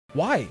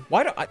Why?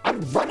 Why do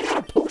I'm running out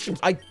of potions?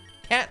 I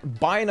can't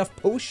buy enough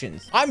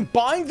potions. I'm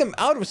buying them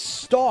out of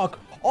stock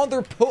on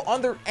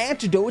their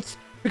antidotes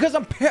because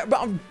I'm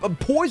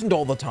poisoned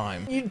all the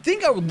time. You'd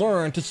think I would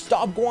learn to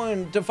stop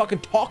going to fucking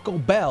Taco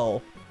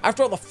Bell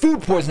after all the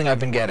food poisoning I've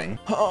been getting.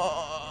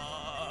 I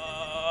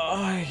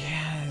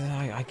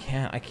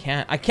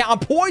can't. I'm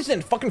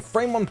poisoned. Fucking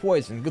frame one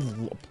poison. Good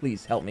Lord,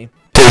 please help me.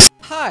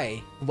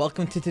 Hi,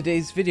 welcome to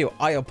today's video.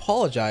 I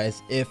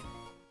apologize if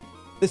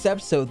this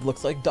episode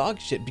looks like dog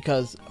shit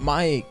because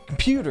my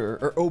computer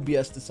or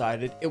OBS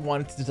decided it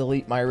wanted to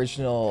delete my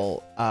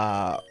original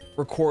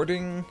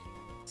recording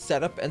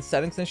setup and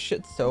settings and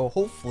shit. So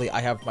hopefully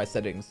I have my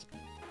settings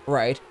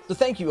right. So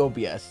thank you,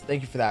 OBS.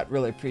 Thank you for that.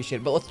 Really appreciate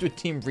it. But let's do a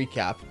team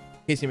recap in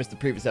case you missed the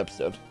previous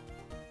episode.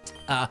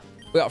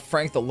 We got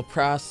Frank the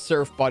Lapras,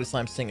 Surf, Body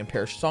Slam, Sing, and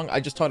Perish Song. I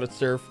just taught it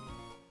Surf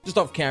just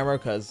off camera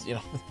because, you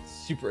know, it's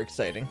super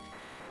exciting.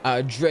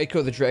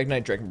 Draco the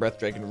Dragonite, Dragon Breath,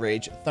 Dragon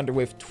Rage,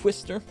 Thunderwave,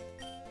 Twister.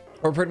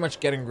 We're pretty much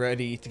getting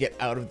ready to get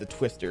out of the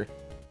Twister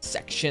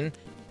section.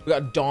 We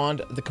got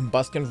Dawned the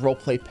Combustion,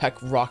 Roleplay, Peck,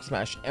 Rock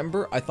Smash,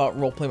 Ember. I thought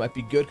Roleplay might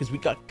be good because we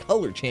got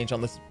color change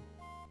on this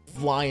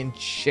flying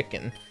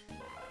chicken.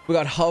 We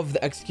got Hov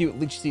the Execute,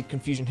 Leech Seed,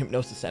 Confusion,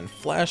 Hypnosis, and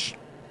Flash.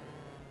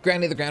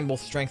 Granny the Grand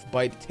Wolf, Strength,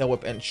 Bite, Tail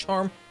Whip, and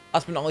Charm.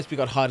 Last but not least, we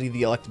got Hottie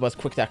the Electabuzz,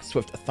 Quick Attack,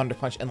 Swift, Thunder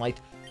Punch, and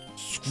Light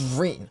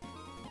Screen.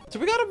 So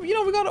we got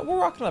we're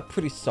rocking a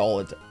pretty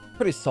solid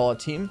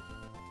team.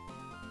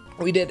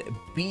 We did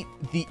beat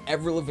the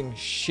ever-living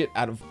shit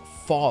out of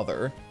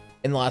Father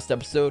in the last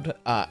episode.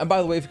 And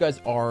by the way, if you guys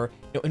are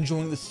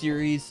enjoying the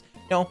series,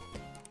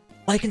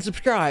 like and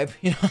subscribe.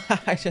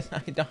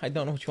 I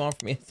don't know what you want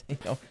from me.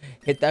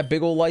 Hit that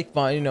big old like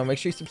button. Make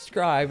sure you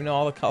subscribe.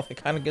 All the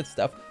kind of good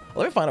stuff.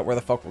 Let me find out where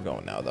the fuck we're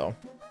going now, though.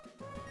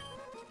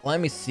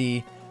 Let me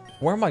see.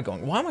 Where am I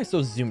going? Why am I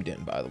so zoomed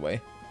in, by the way?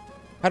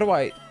 How do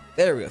I...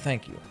 There we go.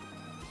 Thank you.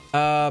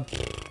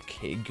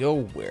 Okay,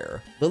 go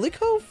where? Lily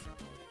Cove?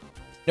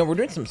 No, we're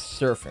doing some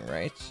surfing,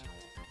 right?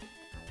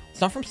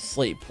 It's not from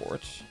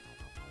Slateport.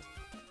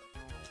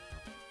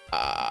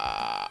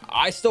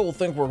 I still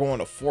think we're going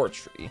to Fort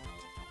Tree.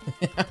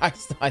 I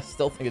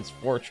still think it's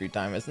Fort Tree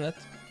time, isn't it?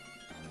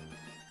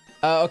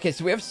 Okay,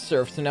 so we have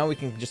surf, so now we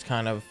can just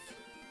kind of...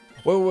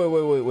 Wait.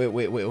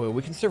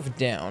 We can surf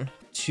down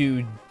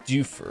to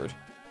Dewford.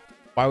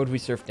 Why would we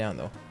surf down,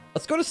 though?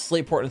 Let's go to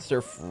Slateport and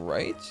surf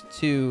right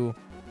to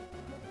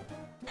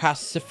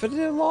Pacific.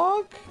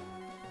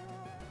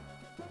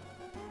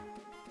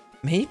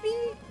 Maybe?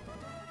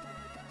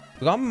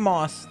 We got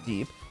Moss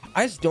Deep.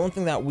 I just don't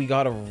think that we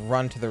gotta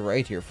run to the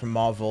right here from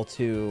Mauville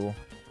to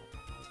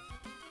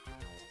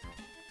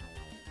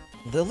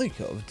Lily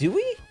Cove. Do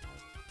we?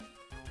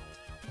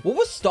 What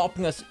was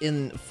stopping us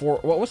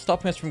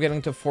from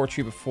getting to Fort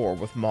Tree before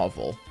with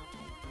Mauville?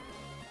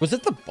 Was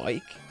it the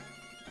bike?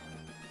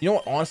 You know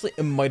what? Honestly,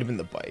 it might have been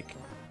the bike.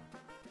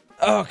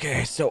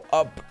 Okay, so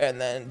up and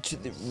then to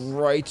the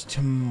right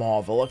to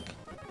Mauville. All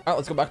right,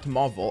 let's go back to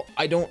Mauville.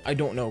 I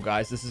don't know,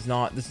 guys. This is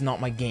not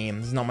my game.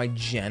 This is not my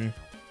gen.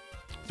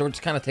 So we're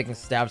just kind of taking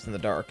stabs in the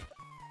dark,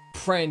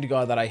 praying to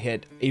God that I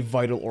hit a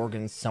vital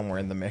organ somewhere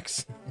in the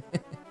mix.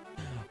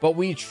 But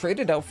we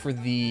traded out for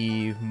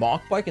the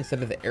Mach bike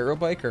instead of the Aero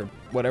bike or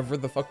whatever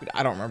the fuck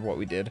I don't remember what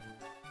we did.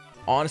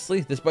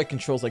 Honestly, this bike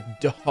controls like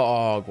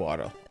dog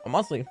water.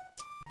 Honestly,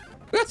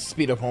 we got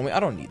speed up, homie. I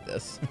don't need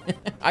this.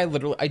 I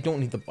don't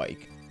need the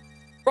bike.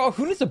 Bro,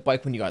 who needs a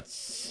bike when you got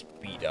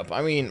speed up?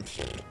 I mean,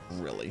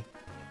 really?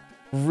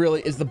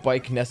 Really, is the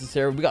bike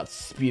necessary? We got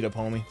speed up,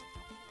 homie.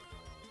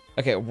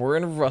 Okay, we're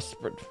in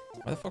Rustboro.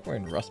 Why the fuck are we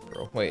in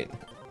Rustboro? Wait.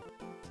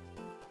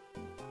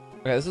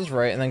 Okay, this is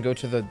right, and then go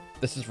to the...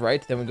 This is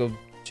right, then we go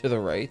to the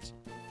right.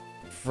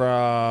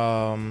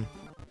 From...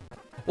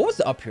 What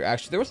was up here,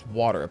 actually? There was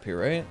water up here,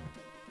 right?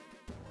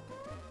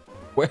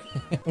 Where?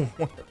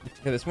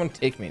 This wouldn't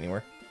take me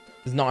anywhere.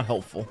 It's not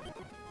helpful.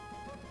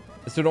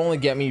 This would only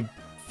get me...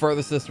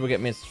 Furthest this would get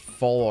me is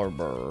Fall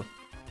Arbor.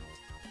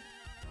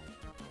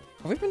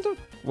 Have we been to...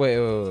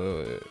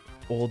 Wait.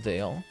 Old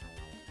Dale?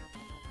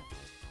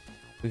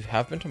 We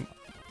have been to...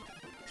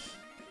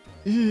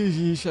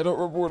 Yeesh, I don't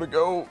remember where to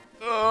go.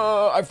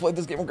 I've played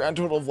this game a grand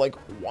total of like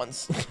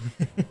once.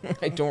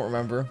 I don't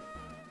remember.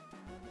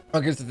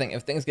 Okay, here's the thing.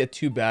 If things get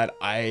too bad,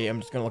 I am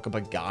just gonna look up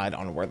a guide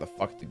on where the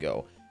fuck to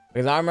go.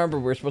 Because I remember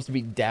we're supposed to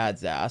be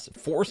Dad's ass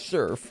for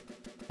surf,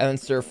 and then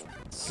surf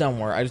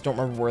somewhere. I just don't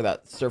remember where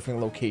that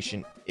surfing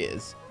location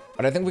is.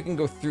 But I think we can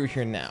go through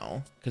here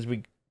now, because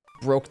we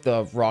broke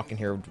the rock in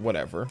here,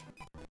 whatever.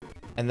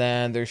 And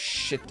then there's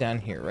shit down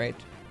here, right?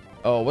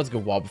 Oh, let's go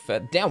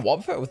Wobbuffet. Damn,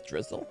 Wobbuffet with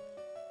Drizzle.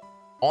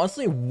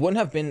 Honestly, wouldn't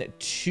have been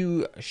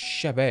too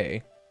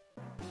shabby.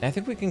 And I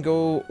think we can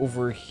go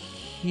over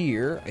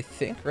here, I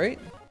think, right?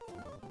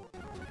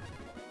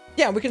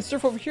 Yeah, we can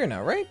surf over here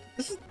now, right?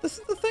 This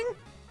is the thing?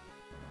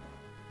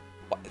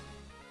 What?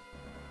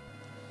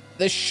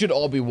 This should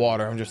all be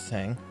water, I'm just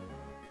saying.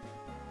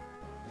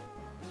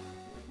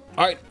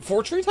 Alright,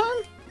 Fort Tree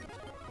time?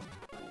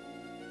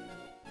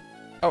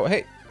 Oh,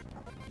 hey.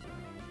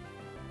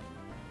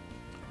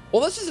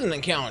 Well, this is an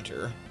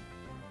encounter.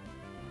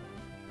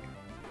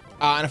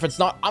 And if it's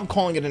not, I'm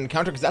calling it an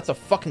encounter because that's a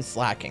fucking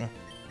slacking.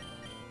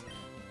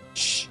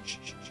 Shh, shh,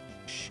 shh,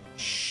 shh,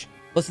 shh.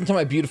 Listen to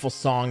my beautiful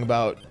song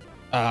about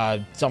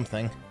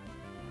something.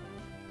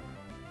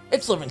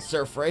 It's living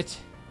surf, right?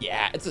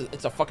 Yeah, it's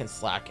a fucking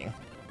slacking.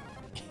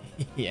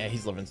 Yeah,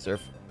 he's living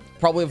surf.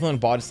 Probably if I'm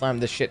body slam,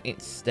 this shit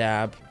ain't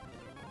stab.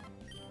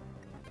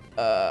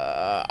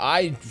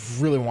 I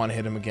really want to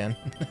hit him again.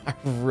 I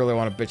really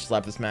want to bitch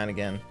slap this man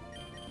again.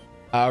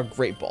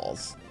 Great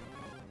balls.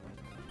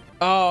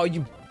 Oh,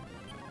 you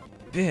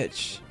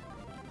bitch.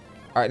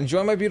 All right,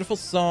 enjoy my beautiful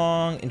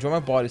song. Enjoy my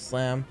body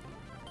slam.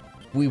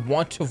 We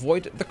want to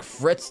avoid the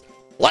crits.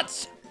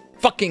 Let's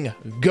fucking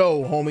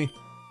go, homie.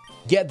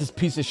 Get this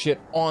piece of shit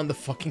on the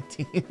fucking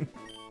team.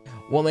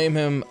 We'll name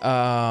him,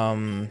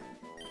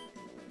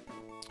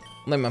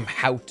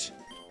 Hout.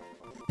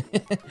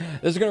 This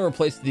is going to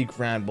replace the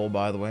Grand Bull,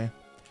 by the way.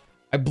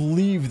 I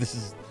believe this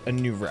is a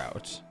new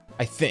route.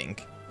 I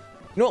think.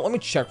 You know what? Let me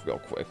check real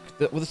quick.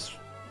 That was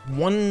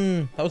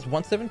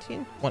 117?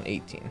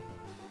 118.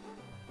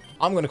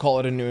 I'm going to call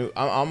it a new...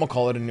 I'm going to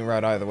call it a new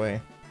route either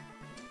way.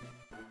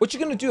 What you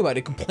going to do about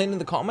it? Complain in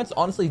the comments?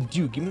 Honestly,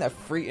 do. Give me that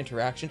free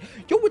interaction.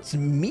 Yo, it's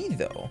me,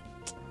 though.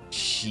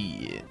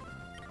 Shit.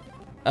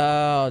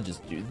 I'll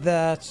just do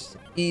that.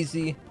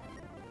 Easy.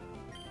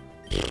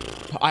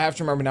 I have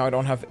to remember now I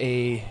don't have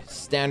a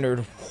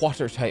standard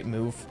water type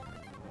move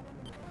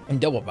in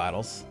double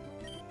battles.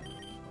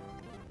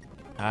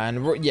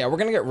 And we're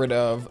gonna get rid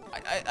of...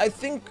 I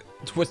think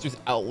Twister's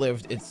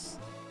outlived its...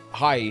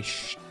 Hi,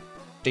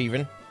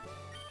 Steven.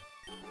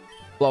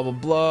 Blah, blah,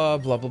 blah,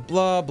 blah, blah,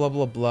 blah, blah,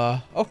 blah,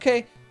 blah.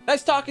 Okay.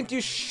 Nice talking to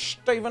you,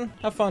 Steven.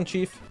 Have fun,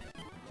 Chief.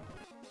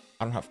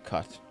 I don't have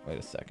cut. Wait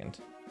a second.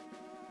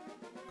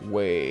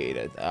 Wait.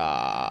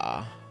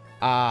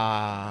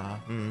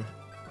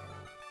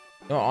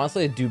 No,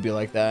 honestly, it do be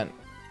like that.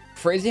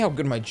 Crazy how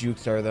good my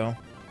jukes are, though.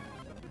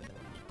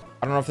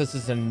 I don't know if this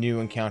is a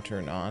new encounter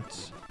or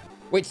not.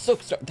 Wait,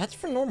 Silk Scarf. That's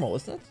for normal,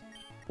 isn't it?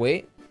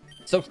 Wait.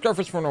 Silk Scarf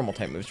is for normal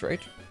type moves,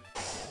 right?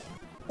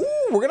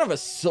 Ooh, we're gonna have a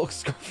Silk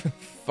Scarf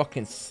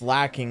fucking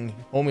slacking.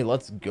 Homie,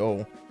 let's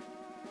go.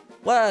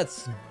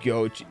 Let's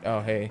go.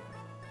 Oh, hey.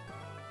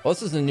 Well,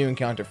 this is a new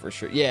encounter for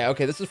sure. Yeah,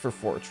 okay, this is for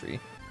Fortree.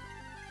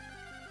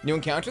 New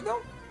encounter,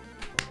 though?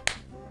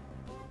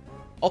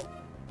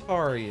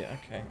 Altaria,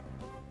 okay.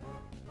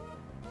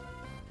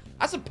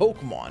 That's a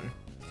Pokemon.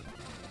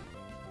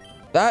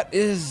 That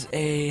is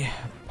a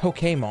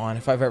Pokemon,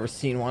 if I've ever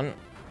seen one.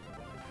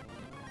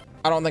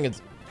 I don't think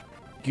it's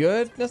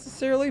good,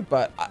 necessarily,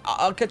 but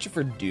I'll catch you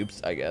for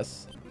dupes, I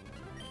guess.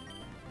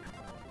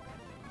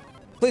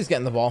 Please get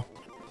in the ball.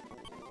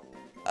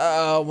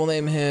 We'll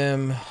name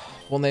him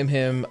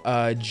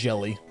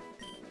Jelly.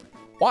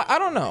 Well, I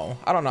don't know.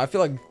 I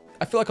feel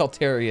like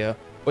Altaria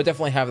would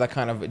definitely have that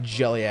kind of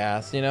jelly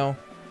ass, you know?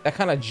 That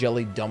kind of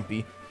jelly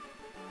dumpy.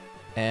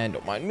 And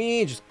don't mind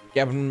me, just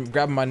grabbing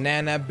my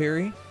Nana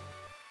Berry.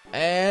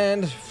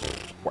 And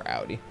we're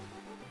outie.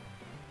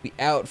 We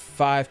out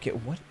 5K.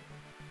 What?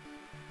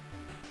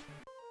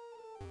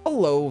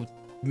 Hello,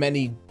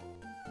 many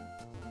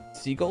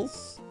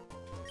seagulls?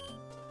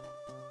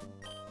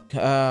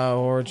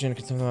 Origin,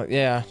 something like,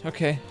 yeah,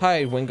 okay.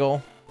 Hi,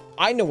 Wingull.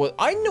 I know what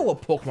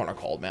Pokemon are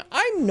called, man.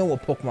 I know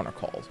what Pokemon are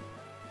called.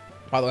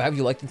 By the way, have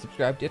you liked and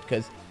subscribed yet?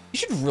 Because you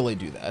should really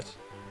do that.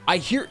 I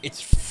hear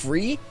it's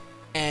free,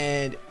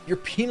 and your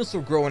penis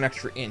will grow an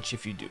extra inch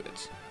if you do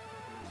it.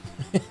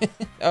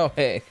 Oh,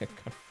 hey. God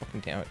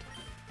fucking damn it.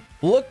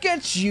 Look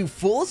at you,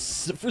 for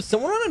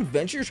someone on an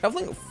adventure, you're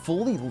traveling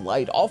fully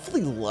light,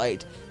 awfully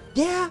light.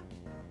 Yeah,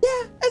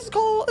 it's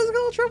called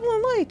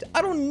traveling light.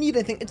 I don't need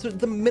anything. It's the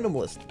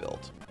minimalist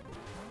build.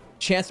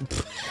 Chance.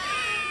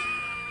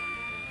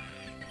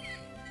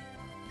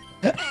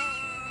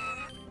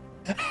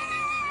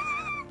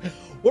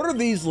 What are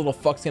these little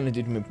fucks gonna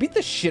do to me? Beat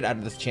the shit out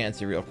of this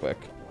Chansey real quick.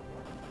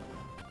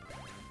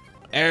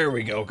 There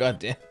we go.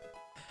 Goddamn.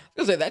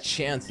 I was gonna say that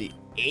Chansey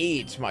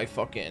ate my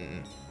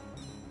fucking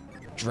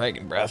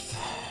Dragon Breath.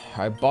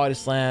 All right, body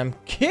slam.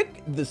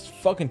 Kick this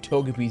fucking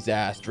Togepi's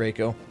ass,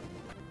 Draco.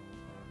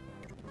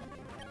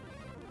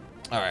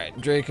 All right,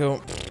 Draco.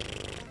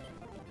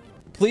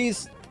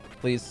 Please.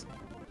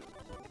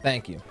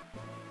 Thank you.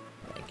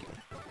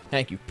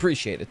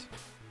 Appreciate it.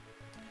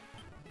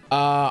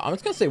 I'm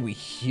just gonna say we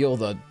heal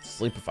the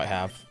sleep if I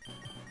have.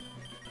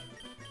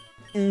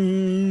 I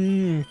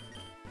don't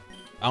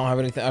have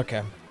anything.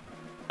 Okay.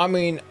 I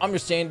mean, I'm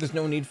just saying there's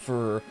no need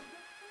for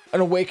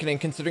an awakening,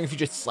 considering if you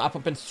just slap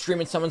up and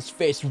scream in someone's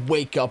face,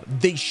 wake up,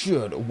 they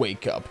should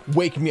wake up.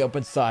 Wake me up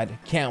inside.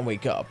 Can't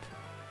wake up.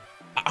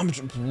 I'm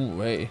just, ooh,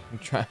 hey, I'm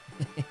trying.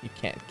 You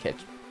can't catch.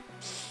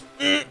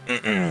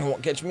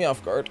 Won't catch me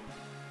off guard.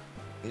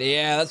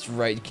 Yeah, that's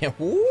right. You can't.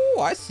 Ooh,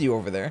 I see you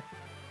over there.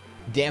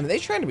 Damn, they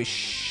trying to be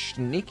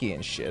sneaky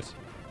and shit.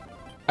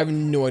 I have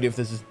no idea if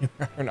this is new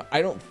or not.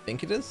 I don't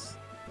think it is.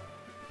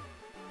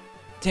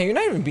 Damn, you're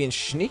not even being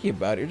sneaky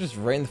about it. You're just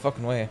right in the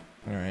fucking way.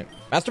 All right.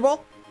 Master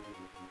Ball?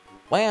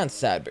 Land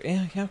Sadberry.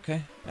 Yeah,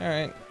 okay. All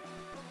right.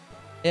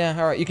 Yeah,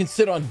 all right. You can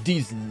sit on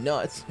these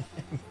nuts.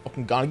 I'm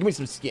fucking gone. Give me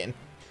some skin.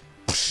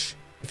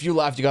 If you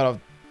laughed, you gotta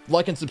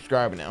like and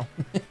subscribe now.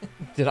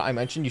 Did I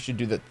mention you should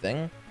do the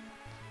thing?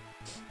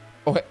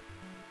 Okay.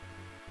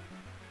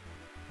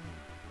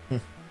 All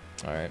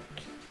right.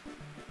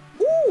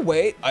 Ooh,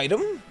 wait,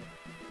 item.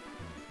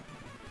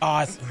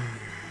 All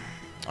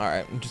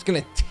right, I'm just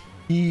gonna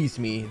tease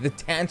me the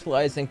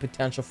tantalizing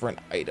potential for an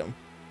item.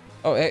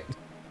 Oh, hey,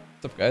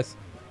 what's up, guys?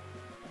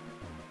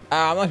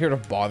 I'm not here to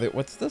bother.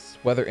 What's this?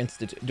 Weather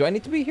Institute. Do I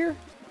need to be here?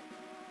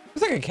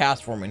 There's like a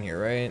cast form in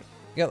here, right?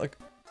 You got like,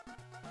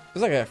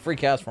 there's like a free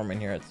cast form in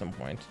here at some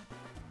point.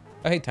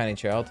 Oh, hey, tiny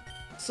child.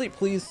 Sleep,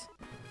 please.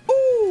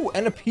 Ooh,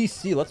 and a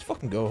PC. Let's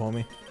fucking go,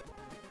 homie.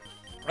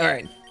 All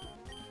right.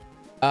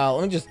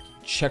 Let me just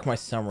check my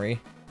summary.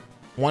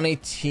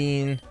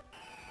 118,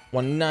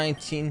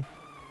 119.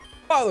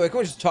 By the way, can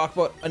we just talk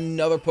about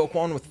another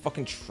Pokemon with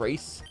fucking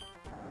Trace?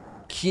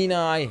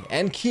 Kenai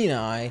and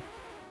Kenai.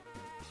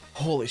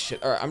 Holy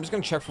shit. All right, I'm just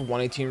gonna check for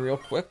 118 real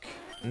quick.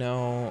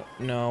 No,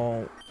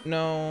 no,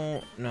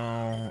 no,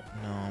 no,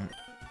 no.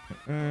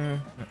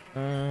 I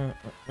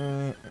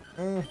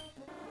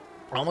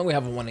don't think we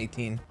have a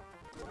 118.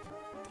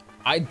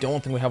 I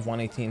don't think we have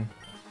 118.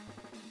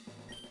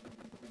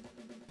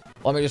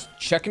 Let me just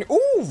check in.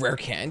 Ooh, rare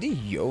candy.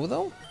 Yo,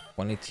 though.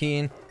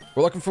 118.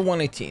 We're looking for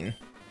 118.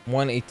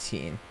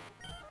 118.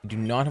 We do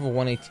not have a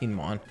 118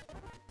 mon.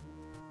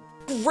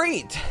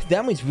 Great.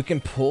 That means we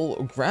can pull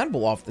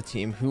Granbull off the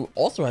team, who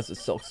also has a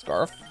silk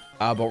scarf.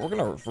 But we're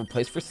gonna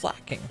replace for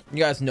slacking. You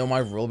guys know my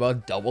rule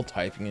about double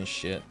typing and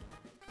shit.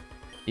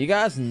 You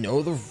guys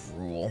know the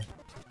rule.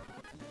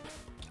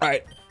 All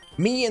right.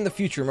 Me in the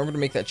future, remember to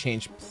make that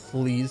change,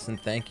 please,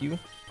 and thank you.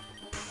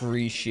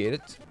 Appreciate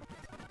it.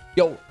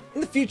 Yo,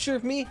 in the future,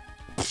 me,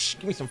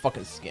 give me some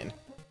fucking skin.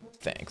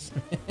 Thanks.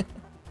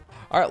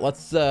 All right,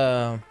 let's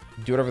do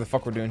whatever the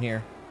fuck we're doing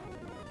here.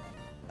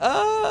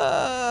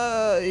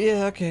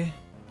 Yeah, okay.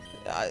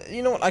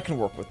 You know what? I can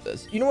work with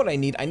this. You know what I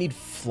need? I need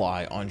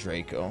fly on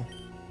Draco.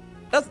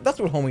 That's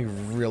what homie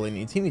really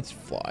needs. He needs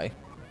fly.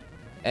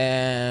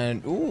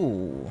 And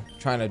ooh,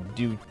 trying to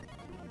do.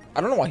 I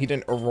don't know why he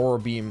didn't Aurora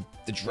Beam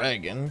the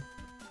dragon.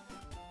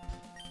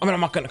 I mean, I'm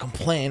not gonna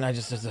complain.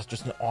 That's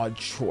just an odd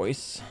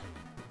choice.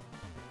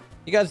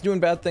 You guys doing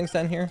bad things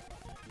down here?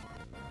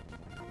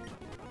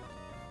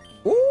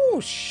 Ooh,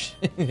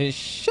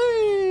 sheesh.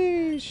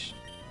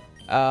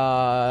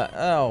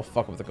 Oh,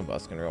 fuck with the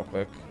Combuskin real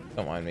quick.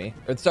 Don't mind me.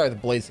 Or, sorry, the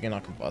Blaziken,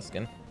 not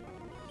Combuskin.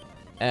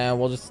 And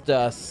we'll just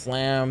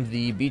slam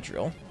the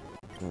Beedrill.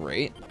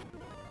 Great.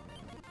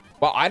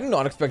 Well, I did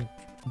not expect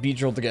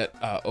Beedrill to get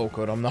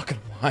Okoed, I'm not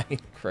gonna lie.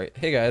 Great.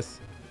 Hey, guys.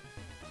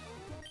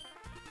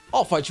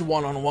 I'll fight you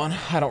one-on-one.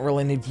 I don't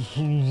really need...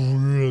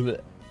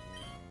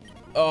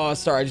 Oh,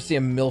 sorry, I just see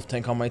a MILF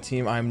tank on my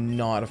team. I'm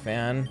not a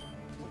fan.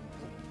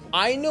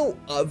 I know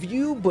of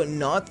you, but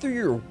not through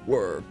your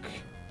work.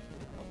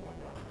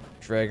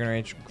 Dragon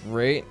Rage,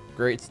 great.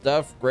 Great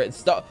stuff, great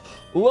stuff.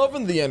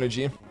 Loving the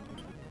energy.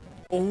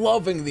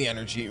 Loving the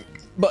energy.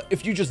 But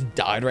if you just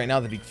died right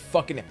now, that'd be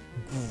fucking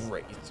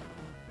great.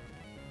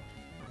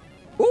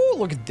 Ooh,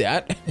 look at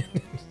that.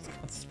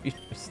 Speed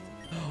boost.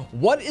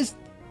 What is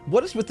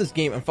with this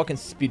game and fucking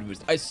speed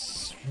boost? I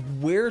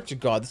swear to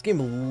God, this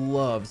game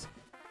loves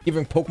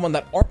giving Pokemon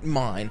that aren't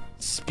mine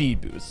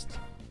speed boost.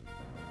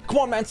 Come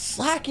on, man,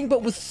 slacking,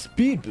 but with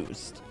speed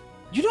boost.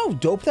 You know how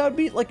dope that would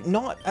be? Like,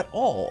 not at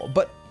all,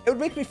 but it would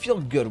make me feel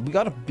good. We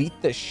gotta beat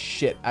the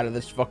shit out of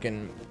this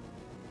fucking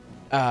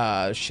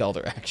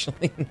Shelter,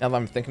 actually, now that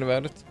I'm thinking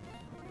about it.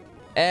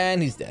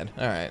 And he's dead.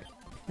 All right.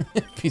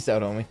 Peace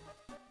out, homie.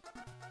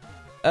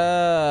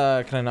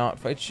 Can I not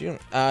fight you?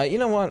 You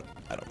know what?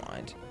 I don't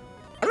mind.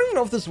 I don't even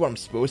know if this is what I'm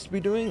supposed to be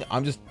doing.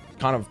 I'm just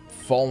kind of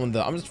following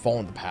the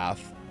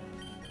path.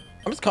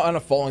 I'm just kind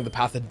of following the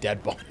path of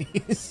dead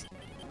bodies.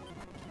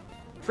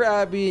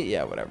 Krabby,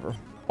 yeah, whatever.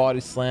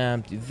 Body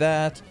slam, do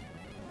that.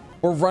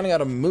 We're running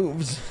out of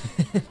moves.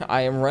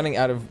 I am running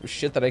out of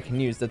shit that I can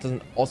use that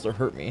doesn't also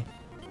hurt me.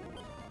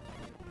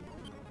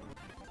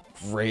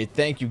 Great,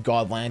 thank you,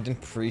 Godlandon.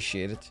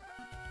 Appreciate it.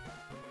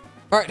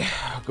 All right,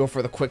 go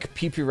for the quick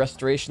PP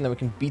restoration, then we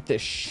can beat the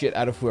shit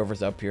out of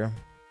whoever's up here.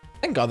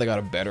 Thank God they got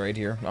a bed right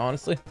here,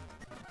 honestly.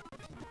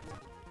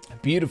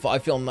 Beautiful, I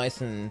feel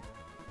nice and...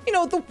 You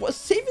know,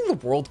 saving the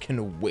world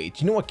can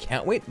wait. You know what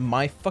can't wait?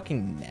 My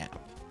fucking nap.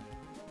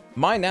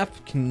 My nap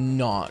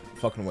cannot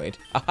fucking wait.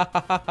 Ha ha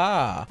ha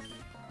ha.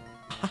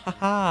 Ha ha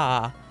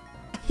ha.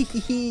 Hee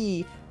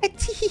hee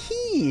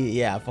hee.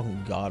 Yeah,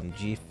 fucking got him,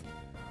 Jeef.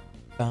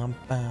 Bum,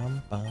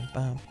 bum, bum,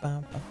 bum,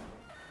 bum, bum.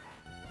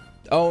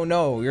 Oh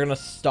no, you're gonna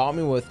stop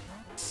me with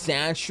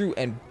Sandshrew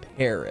and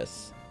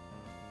Paris.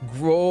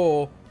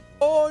 Bro.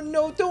 Oh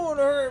no, don't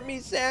hurt me,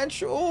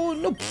 Sandshrew. Oh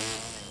no.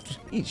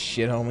 Eat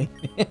shit, homie.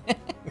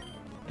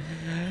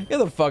 Get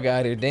the fuck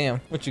out of here.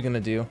 Damn, what you gonna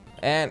do?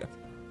 And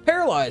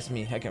paralyze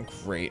me. Heck, I'm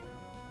great.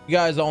 You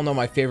guys all know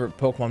my favorite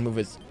Pokemon move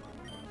is...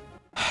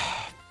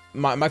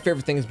 my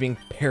favorite thing is being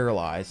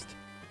paralyzed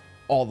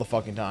all the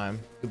fucking time.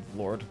 Good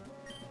lord.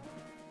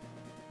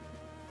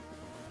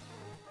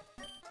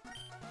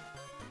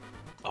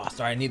 Oh,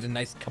 sorry, I need a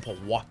nice cup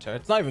of water.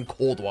 It's not even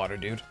cold water,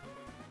 dude.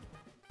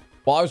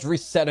 While I was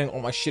resetting all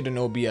my shit in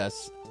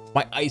OBS,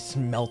 my ice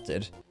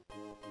melted.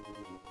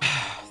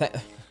 I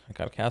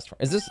got a cast.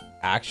 Is this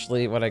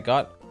actually what I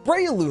got?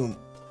 Breloom!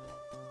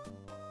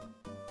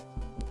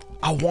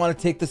 I want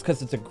to take this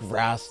because it's a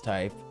grass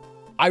type.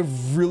 I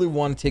really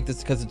want to take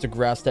this because it's a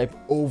grass type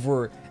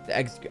over the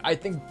execute. I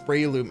think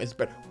Breloom is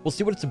better. We'll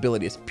see what its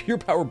ability is. Pure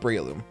power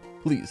Breloom,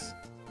 please.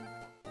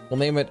 We'll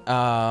name it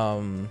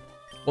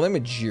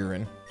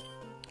Jiren.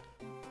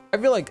 I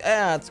feel like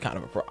it's kind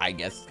of I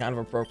guess it's kind of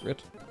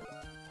appropriate.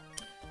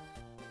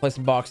 Place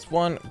in box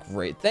 1.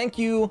 Great, thank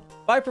you.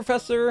 Bye,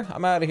 Professor.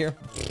 I'm out of here.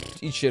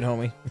 Eat shit,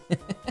 homie.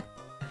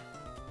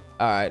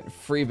 All right,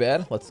 free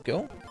bed. Let's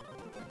go.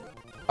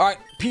 All right,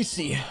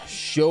 PC.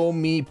 Show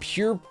me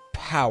pure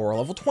power.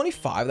 Level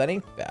 25. That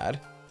ain't bad.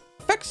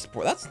 Effect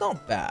sport. That's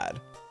not bad.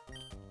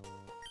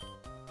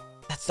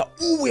 That's not.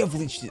 Ooh, we have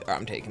leech.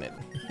 I'm taking it.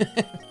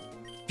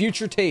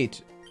 Future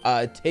Tate.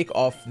 Take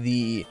off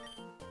the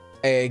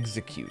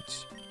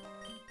execute.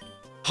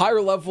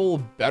 Higher level,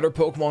 better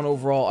Pokemon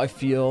overall. I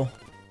feel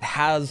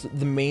has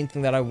the main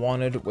thing that I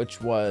wanted,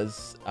 which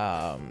was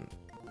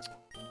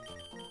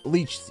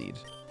Leech Seed.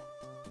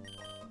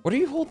 What are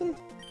you holding?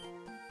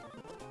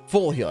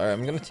 Full healer.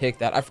 I'm gonna take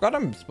that. I forgot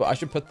I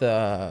should put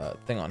the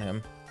thing on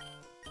him.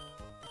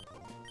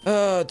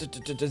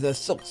 The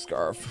silk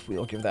scarf.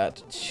 We'll give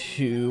that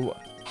to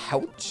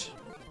Hout.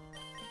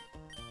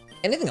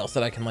 Anything else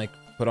that I can like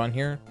put on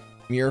here?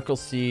 Miracle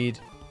Seed.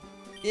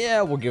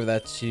 Yeah, we'll give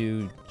that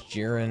to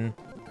Jiren.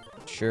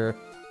 Sure.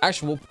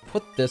 Actually, we'll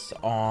put this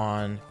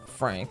on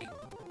Frank.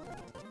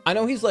 I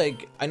know he's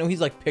like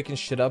picking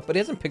shit up, but he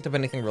hasn't picked up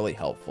anything really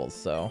helpful,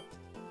 so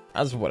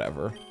that's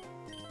whatever.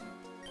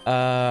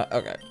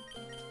 Okay.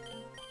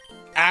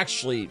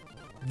 Actually,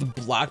 the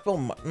black belt.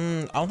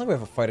 I don't think we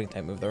have a fighting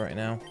type move though right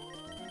now.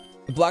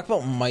 The black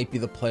belt might be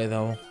the play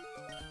though.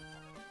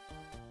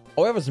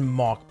 All we have is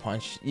Mach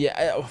Punch.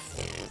 Yeah,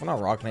 we're not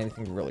rocking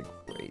anything really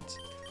great.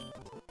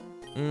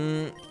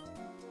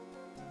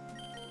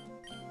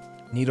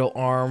 Needle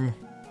Arm.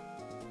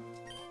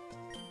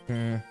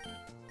 You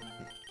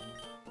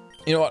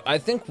know what? I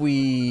think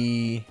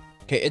we...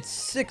 Okay, it's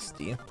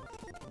 60.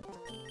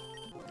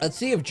 Let's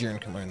see if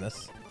Jiren can learn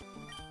this.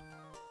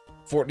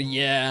 40,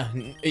 yeah,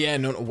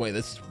 no, wait,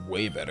 this is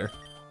way better.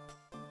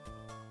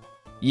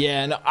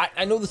 Yeah, no,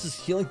 I know this is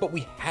healing, but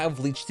we have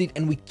Leech Seed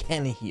and we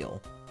can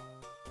heal.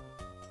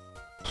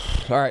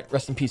 All right,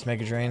 rest in peace,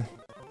 Mega Drain.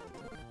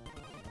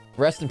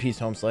 Rest in peace,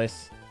 Home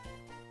Slice.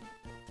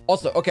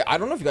 Also, okay, I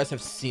don't know if you guys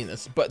have seen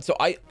this, but so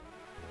I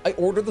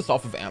ordered this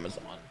off of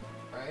Amazon,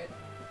 right?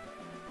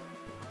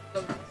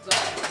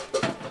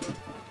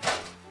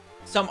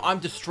 Some I'm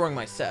destroying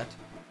my set.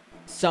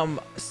 Some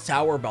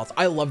sour belts.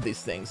 I love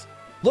these things.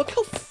 Look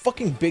how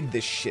fucking big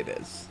this shit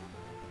is.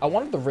 I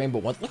wanted the rainbow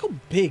ones. Look how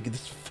big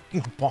this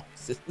fucking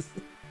box is.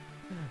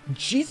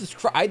 Jesus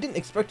Christ, I didn't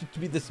expect it to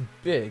be this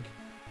big.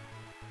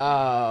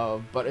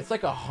 But it's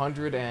like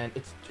 100 and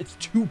it's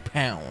 2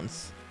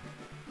 pounds.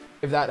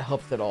 If that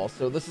helps at all.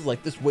 So this is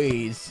like, this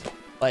weighs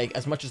like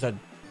as much as a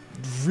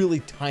really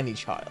tiny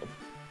child.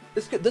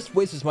 This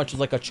weighs as much as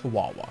like a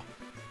chihuahua.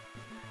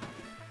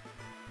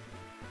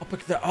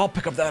 I'll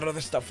pick up that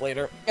other stuff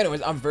later.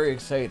 Anyways, I'm very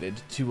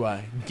excited to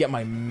get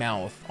my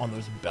mouth on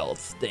those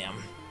belts.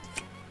 Damn.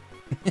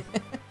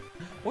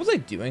 What was I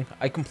doing?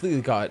 I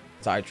completely got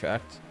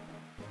sidetracked.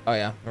 Oh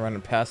yeah, I'm running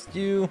past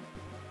you.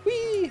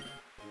 Whee!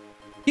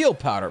 Heal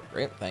powder.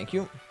 Great, thank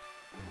you.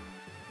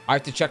 I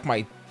have to check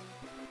my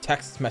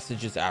text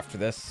messages after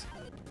this,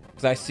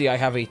 because I see I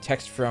have a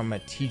text from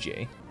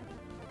TJ.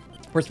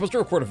 We're supposed to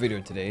record a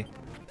video today,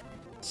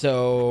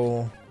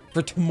 so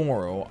for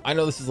tomorrow. I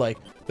know this is like,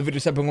 the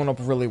videos have been going up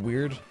really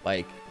weird,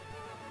 like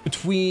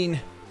between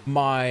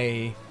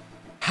my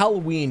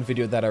Halloween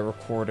video that I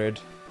recorded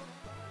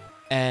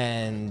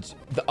and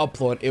the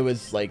upload, it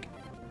was like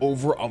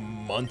over a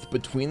month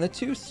between the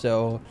two,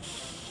 so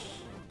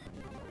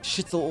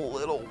shit's a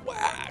little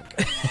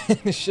whack.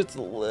 shit's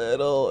a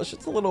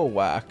little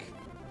whack.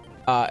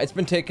 It's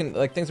been taking,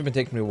 like, things have been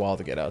taking me a while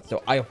to get out,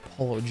 so I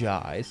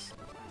apologize.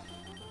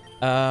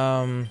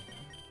 But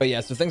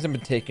yeah, so things have been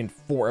taking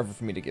forever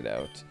for me to get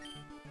out.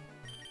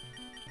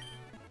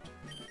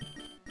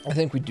 I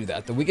think we do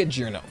that, though. We get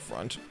Jiren out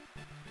front.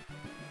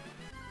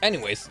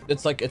 Anyways,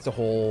 it's like, it's a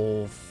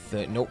whole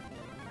thing. Nope.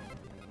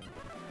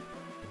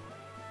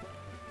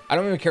 I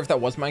don't even care if that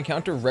was my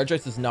encounter.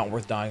 Regice is not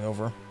worth dying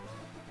over.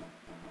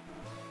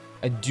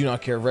 I do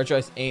not care.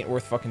 Regice ain't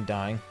worth fucking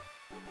dying.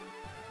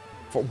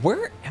 For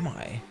where am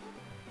I?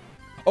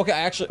 Okay,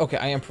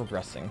 I am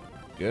progressing.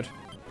 Good.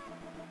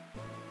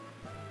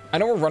 I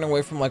know we're running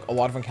away from like a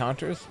lot of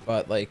encounters,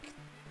 but like,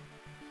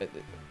 can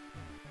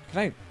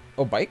I?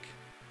 Oh, bike.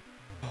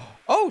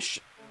 Oh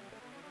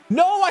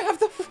no, I have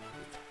the.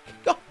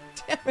 God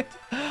damn it!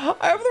 I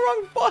have the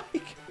wrong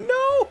bike.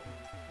 No.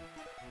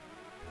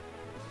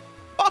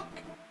 Fuck.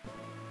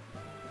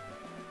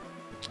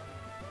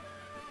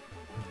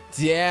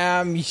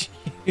 Damn you.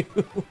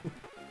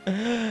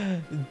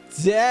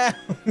 Damn.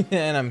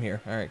 And I'm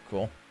here. All right,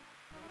 cool.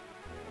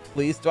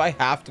 Please, do I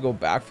have to go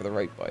back for the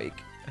right bike?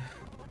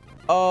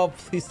 Oh,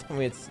 please tell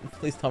me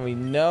please tell me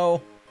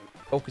no.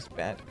 Focus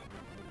bad.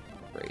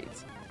 Great.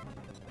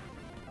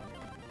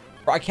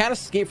 Bro, I can't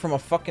escape from a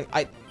fucking...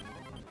 I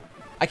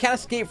can't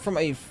escape from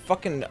a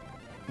fucking...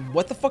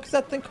 What the fuck is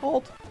that thing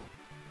called?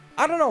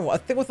 I don't know. A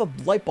thing with a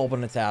light bulb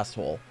in its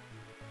asshole.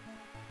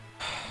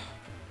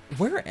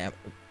 Where am...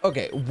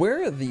 Okay,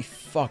 where the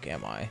fuck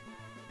am I?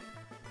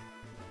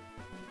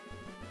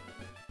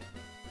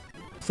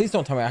 Please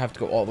don't tell me I have to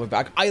go all the way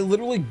back. I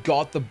literally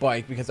got the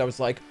bike because I was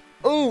like,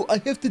 oh, I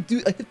have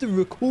to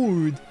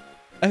record.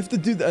 I have to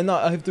do that.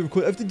 Not, I have to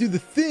record. I have to do the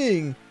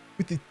thing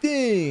with the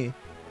thing.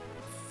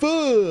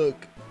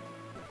 Fuck.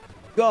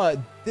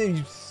 God damn,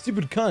 you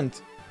stupid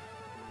cunt.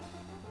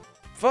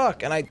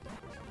 Fuck. And I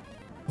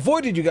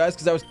avoided you guys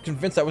because I was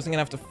convinced I wasn't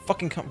gonna have to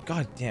fucking come.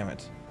 God damn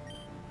it.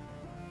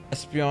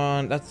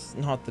 Espion. That's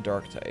not the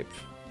dark type.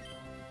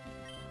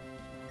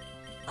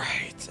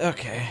 Right.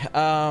 Okay.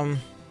 I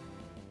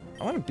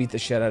want to beat the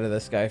shit out of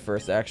this guy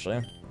first,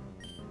 actually.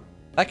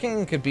 That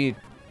king could be...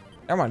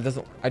 Never mind, it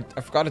doesn't... I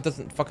forgot it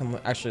doesn't fucking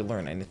actually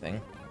learn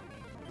anything.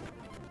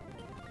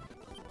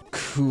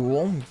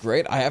 Cool.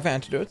 Great. I have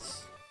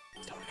antidotes.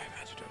 Tell me I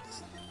have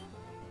antidotes.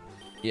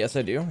 Yes,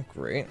 I do.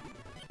 Great.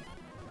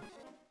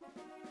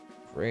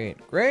 Great.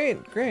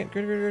 Great. Great.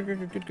 Good, good, good,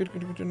 good, good, good,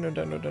 good, good. No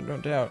doubt, no doubt, no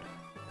doubt.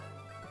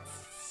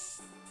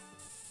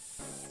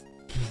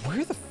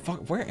 Where the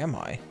fuck... Where am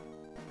I?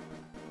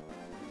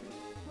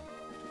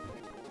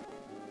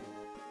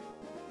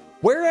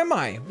 Where am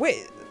I?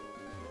 Wait.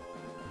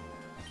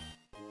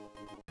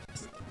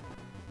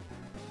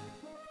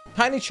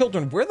 Tiny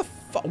children, where the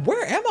fuck?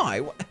 Where am I?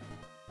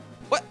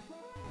 What?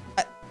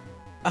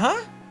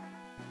 Huh?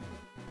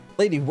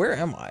 Lady, where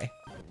am I?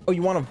 Oh,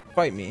 you want to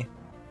fight me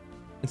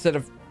instead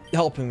of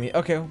helping me?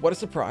 Okay, what a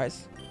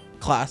surprise.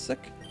 Classic.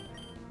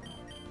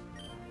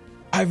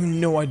 I have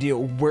no idea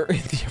where in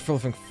the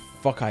ever-living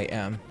fuck I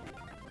am.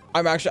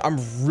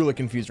 I'm really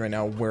confused right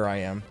now where I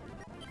am.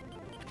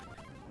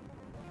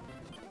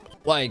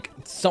 Like,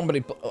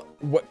 somebody,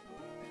 what?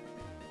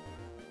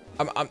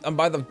 I'm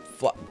by the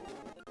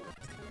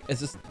is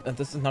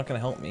this is not gonna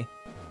help me.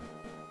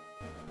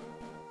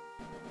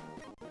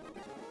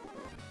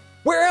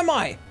 Where am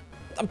I?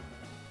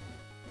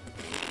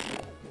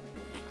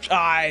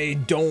 I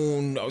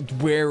don't know.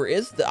 Where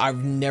is the...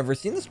 I've never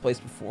seen this place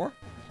before.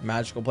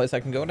 Magical place I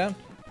can go down?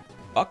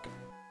 Fuck.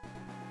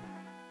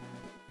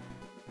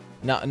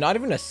 Not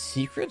even a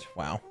secret?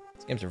 Wow.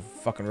 These games are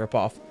fucking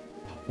rip-off.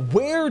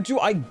 Where do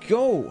I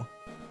go?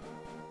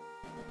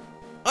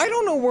 I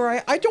don't know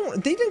where I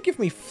don't... They didn't give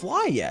me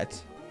fly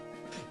yet.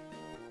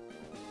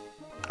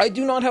 I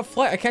do not have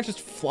fly. I can't just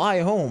fly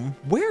home.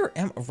 Where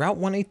am... Route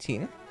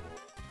 118?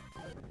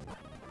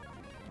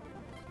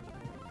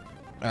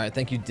 Alright,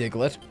 thank you,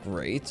 Diglett.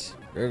 Great.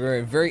 Very,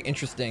 very, very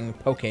interesting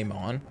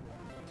Pokemon.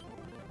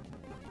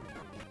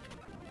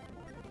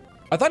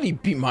 I thought he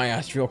beat my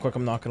ass real quick,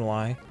 I'm not gonna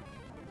lie.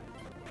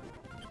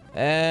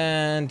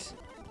 And...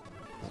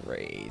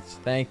 Great.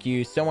 Thank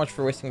you so much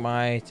for wasting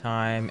my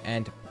time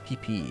and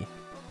PP.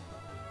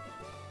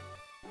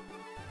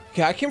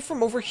 Okay, I came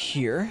from over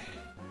here.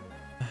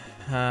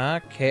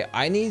 Okay,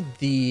 I need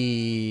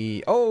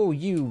the... Oh,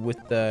 you with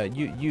the...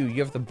 You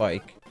have the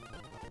bike.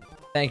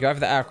 Thank you. I have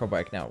the acro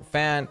bike now.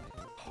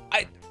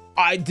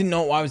 I didn't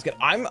know I was gonna...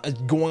 I'm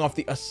going off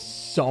the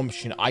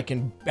assumption I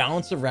can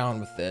bounce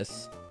around with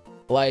this.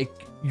 Like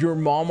your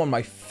mom on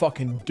my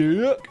fucking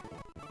dick.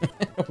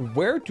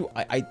 Where do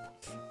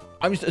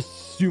I'm just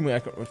assuming I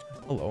could...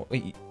 Hello.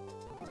 Wait.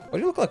 Why do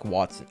you look like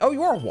Watson? Oh,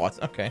 you are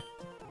Watson. Okay.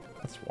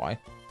 That's why.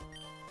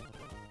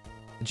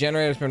 The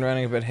generator's been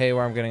running a bit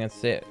haywire. I'm getting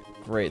unsafe.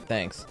 Great,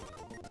 thanks.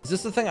 Is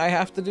this the thing I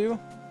have to do?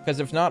 Because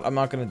if not, I'm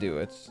not going to do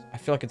it. I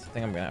feel like it's the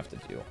thing I'm going to have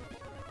to do.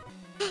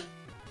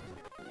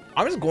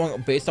 I'm just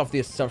going based off the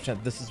assumption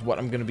that this is what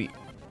I'm going to be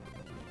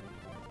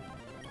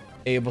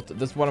able to...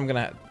 This is what I'm going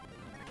to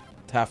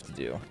have to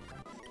do.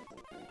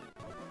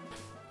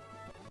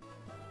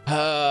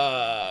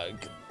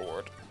 Good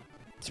lord.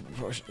 Super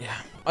potion. Yeah.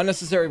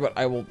 Unnecessary, but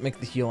I will make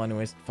the heal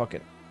anyways. Fuck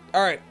it.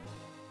 All right.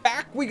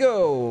 Back we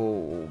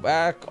go.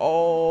 Back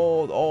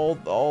all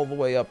the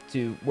way up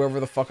to wherever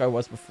the fuck I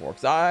was before.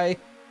 Because I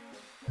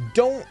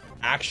don't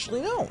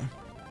actually know.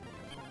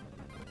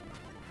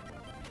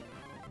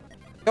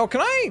 Yo,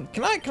 can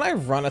I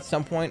run at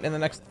some point in the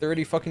next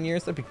 30 fucking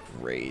years? That'd be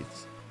great.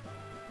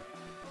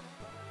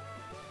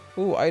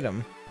 Ooh,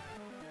 item.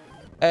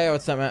 Hey,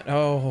 what's up, man?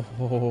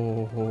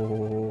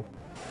 Oh.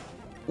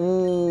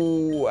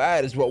 Ooh,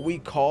 that is what we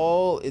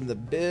call in the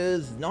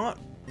biz not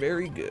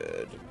very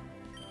good.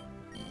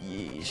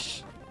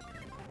 Yeesh.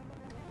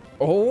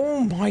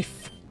 Oh my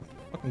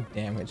fucking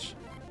damage.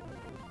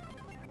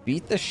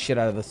 Beat the shit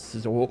out of the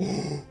scissor.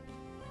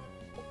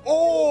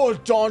 Oh,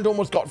 Don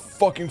almost got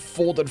fucking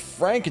folded.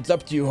 Frank, it's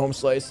up to you, home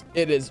slice.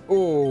 It is.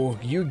 Oh,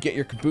 you get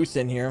your caboose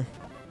in here.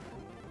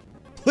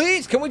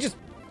 Please, can we just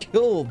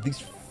kill these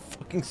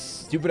fucking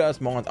stupid ass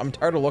mons? I'm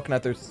tired of looking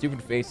at their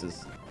stupid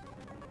faces.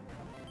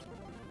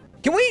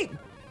 Can we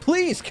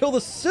please kill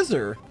the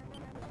scissor?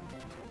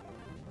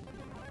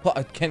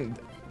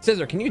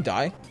 Scissor, can you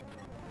die?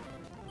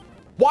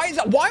 Why is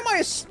that? Why am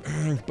I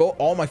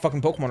all my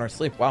fucking Pokemon are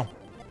asleep? Wow.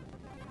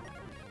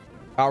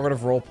 Got rid of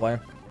roleplay.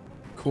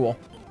 Cool.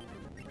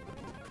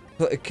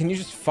 Can you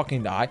just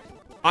fucking die?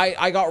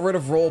 I got rid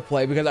of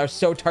roleplay because I was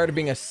so tired of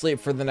being asleep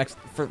for the next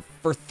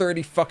for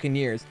 30 fucking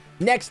years.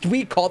 Next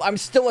week called, I'm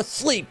still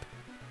asleep.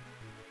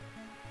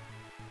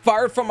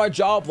 Fired from my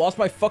job, lost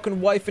my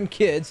fucking wife and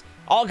kids,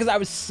 all because I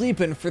was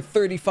sleeping for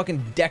 30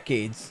 fucking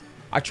decades.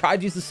 I tried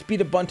to use the speed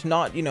up button to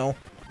not, you know,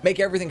 make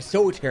everything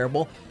so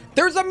terrible.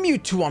 There's a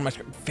Mewtwo on my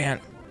screen.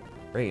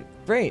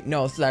 Great.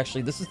 No,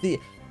 this is the,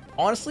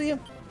 honestly,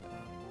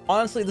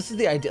 this is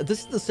the idea.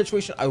 This is the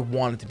situation I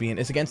wanted to be in.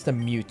 It's against a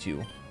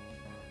Mewtwo.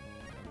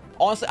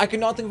 Honestly, I could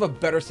not think of a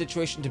better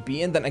situation to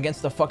be in than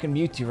against the fucking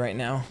Mewtwo right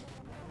now.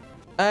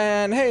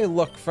 And hey,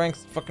 look,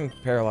 Frank's fucking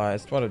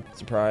paralyzed. What a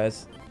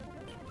surprise.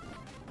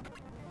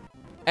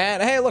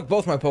 And hey, look,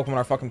 both my Pokemon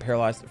are fucking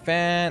paralyzed.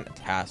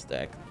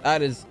 Fantastic.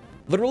 That is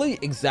literally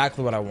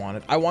exactly what I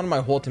wanted. I wanted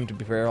my whole team to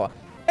be paralyzed.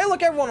 Hey,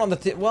 look, everyone on the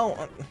team.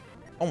 Well,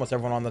 almost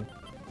everyone on the.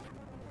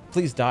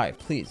 Please die.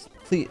 Please,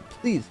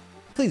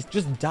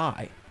 just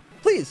die.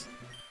 Please.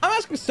 I'm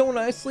asking so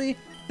nicely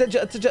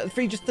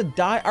for you just to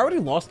die. I already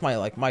lost my,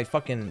 like, my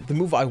fucking, the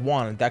move I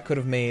wanted that could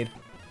have made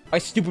my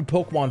stupid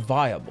Pokemon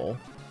viable.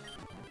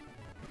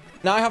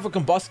 Now I have a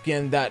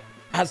Combuskin that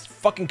has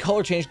fucking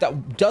color change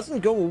that doesn't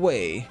go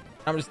away.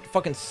 I'm just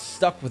fucking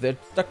stuck with it.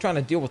 Stuck trying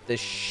to deal with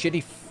this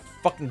shitty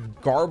fucking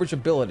garbage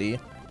ability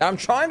that I'm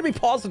trying to be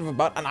positive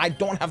about, and I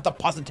don't have the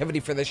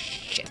positivity for this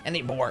shit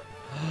anymore.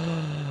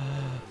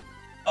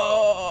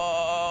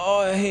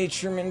 Oh, I hate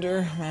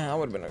Charmander. Man, that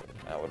would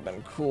have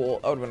been cool.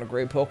 That would have been a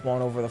great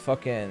Pokemon over the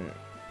fucking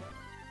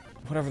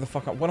whatever the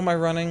fuck. What am I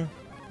running?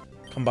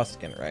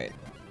 Combuskin, right?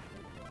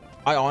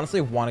 I honestly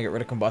want to get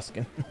rid of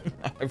Combuskin.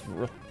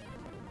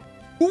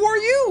 Who are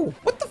you?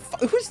 What the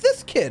fuck? Who's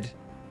this kid?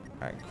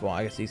 All right, cool.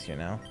 I guess he's here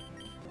now.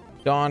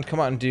 Don, come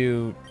out and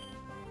do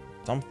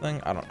something.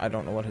 I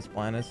don't know what his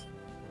plan is.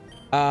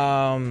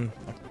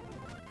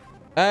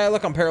 Hey,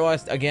 look, I'm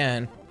paralyzed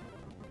again.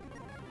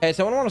 Hey,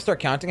 so I want to start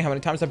counting how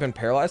many times I've been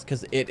paralyzed,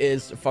 because it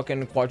is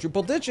fucking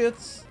quadruple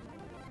digits.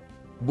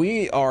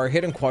 We are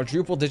hitting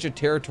quadruple digit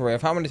territory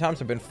of how many times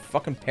I've been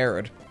fucking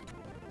parried.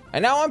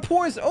 And now I'm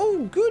poisoned.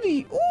 Oh,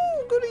 goody.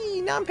 Oh,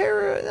 goody. Now I'm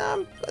parried.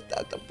 I'm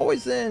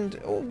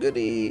poisoned. Oh,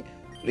 goody.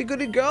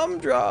 Goody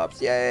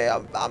gumdrops. Yay,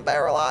 I'm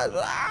paralyzed.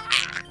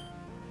 Ah!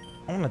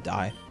 I want to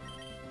die.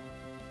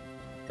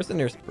 Where's the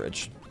nearest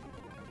bridge?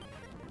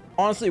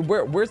 Honestly,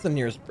 where's the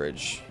nearest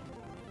bridge?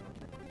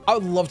 I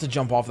would love to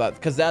jump off that,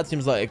 because that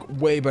seems like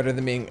way better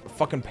than being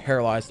fucking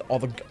paralyzed all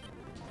the.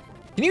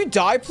 Can you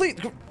die, please?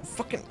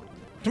 Fucking.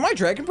 Can my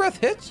Dragon Breath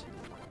hit?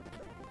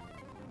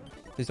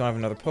 Please don't have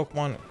another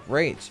Pokemon.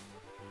 Great.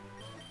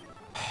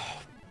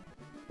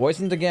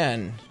 Poisoned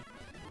again.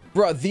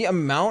 Bro, the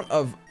amount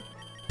of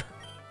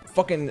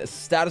fucking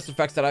status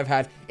effects that I've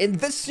had in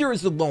this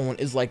series alone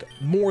is like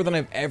more than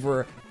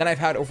I've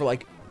had over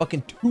like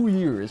fucking 2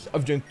 years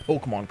of doing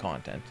Pokemon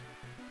content.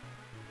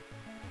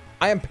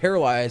 I am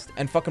paralyzed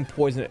and fucking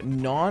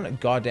poisoned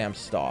non-goddamn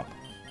stop.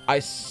 I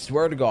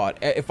swear to God,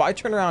 if I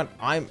turn around,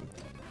 I'm.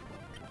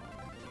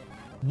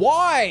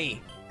 Why?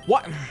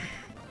 What?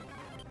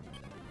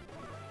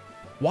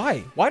 Why?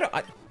 Why do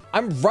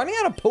I'm running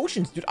out of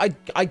potions, dude. I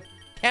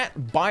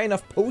can't buy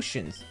enough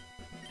potions.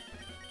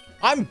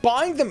 I'm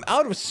buying them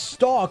out of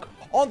stock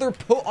on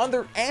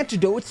their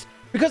antidotes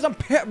because I'm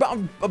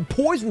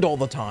poisoned all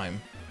the time.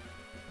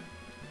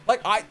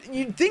 Like,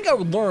 you'd think I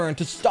would learn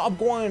to stop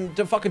going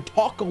to fucking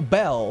Taco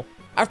Bell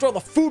after all the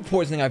food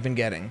poisoning I've been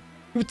getting.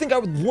 You would think I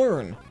would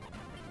learn.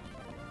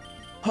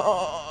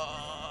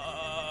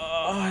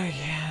 I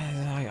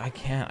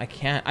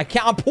can't.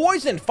 I'm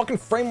poisoned. Fucking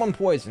frame 1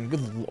 poison.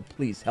 Good Lord,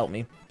 please help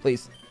me.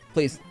 Please.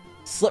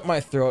 Slit my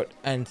throat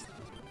and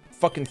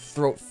fucking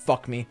throat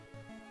fuck me.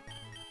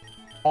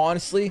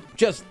 Honestly,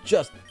 just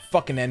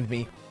fucking end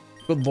me.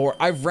 Good Lord,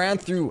 I've ran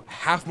through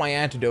half my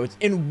antidotes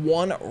in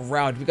 1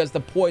 round because the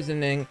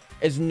poisoning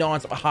is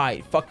non-stop.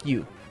 Hi, fuck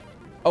you.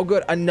 Oh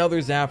good, another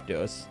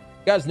Zapdos.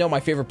 You guys know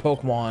my favorite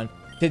Pokemon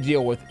to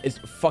deal with is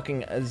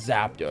fucking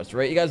Zapdos,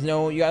 right? You guys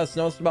know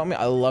this about me.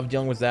 I love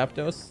dealing with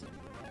Zapdos.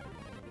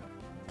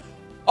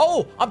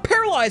 Oh, I'm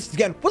paralyzed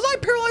again. Was I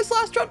paralyzed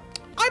last round?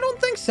 I don't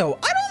think so.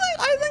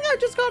 I think I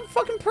just got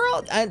fucking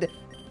paralyzed. And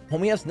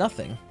homie has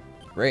nothing.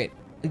 Great.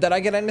 Did I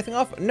get anything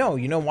off? No.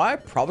 You know why?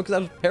 Probably because I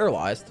was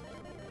paralyzed.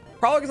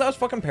 Probably because I was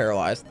fucking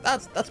paralyzed.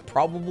 That's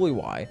probably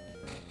why.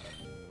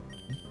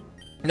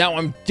 Now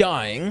I'm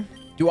dying.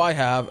 Do I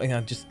have? I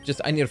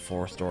need a full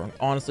restore.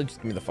 Honestly, just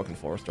give me the fucking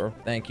full restore.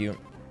 Thank you.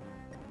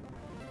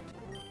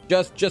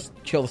 Just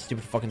kill the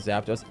stupid fucking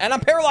Zapdos. And I'm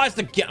paralyzed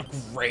again.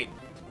 Great.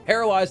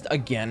 Paralyzed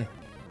again.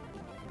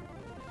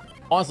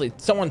 Honestly,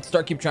 someone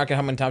start keep track of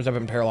how many times I've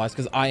been paralyzed,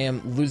 because I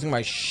am losing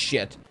my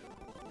shit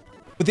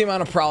with the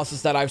amount of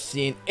paralysis that I've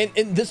seen.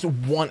 In this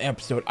 1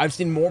 episode, I've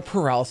seen more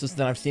paralysis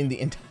than I've seen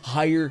the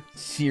entire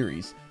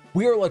series.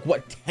 We are like,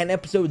 what, 10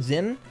 episodes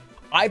in?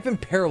 I've been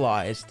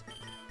paralyzed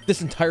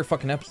this entire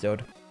fucking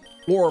episode.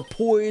 or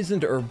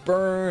poisoned or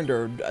burned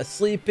or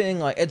sleeping.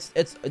 Like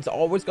it's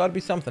always got to be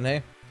something,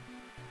 hey?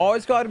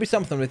 Always got to be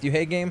something with you,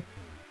 hey game?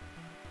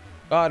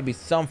 Gotta be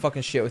some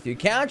fucking shit with you.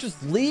 Can't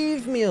just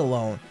leave me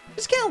alone.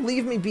 Just can't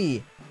leave me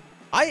be.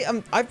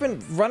 I've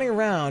been running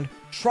around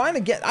trying to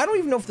get, I don't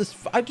even know if this,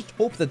 I just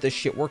hope that this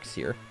shit works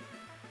here.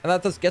 And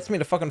that this gets me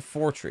to fucking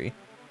Fortree.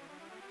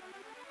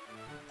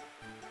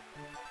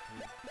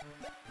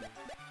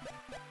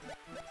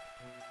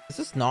 Is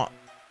this not?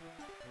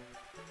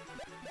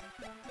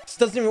 This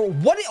doesn't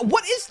even, what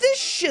is this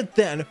shit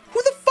then?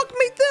 Who the fuck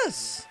made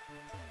this?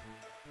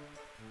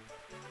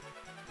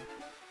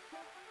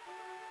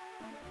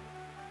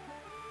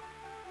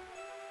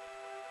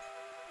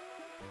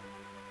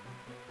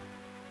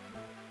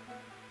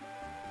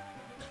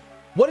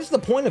 What is the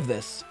point of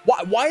this?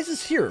 Why is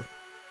this here?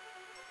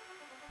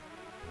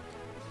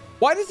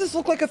 Why does this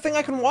look like a thing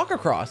I can walk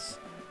across?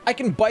 I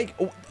can bike.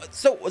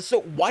 So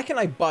why can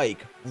I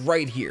bike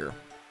right here?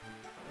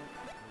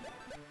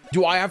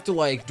 Do I have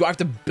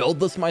to build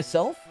this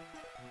myself?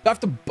 Do I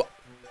have to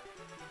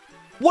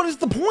what is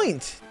the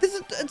point?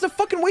 It's a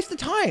fucking waste of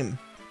time.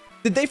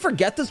 Did they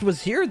forget this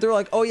was here? They're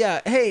like, oh yeah,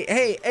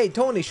 hey,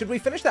 Tony, should we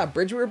finish that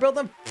bridge we were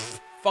building? Pfft,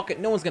 fuck it,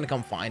 no one's gonna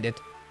come find it.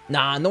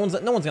 Nah, no one's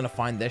gonna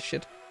find this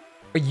shit.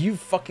 Are you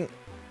fucking...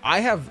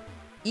 I have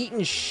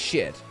eaten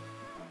shit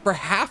for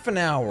half an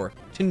hour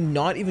to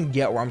not even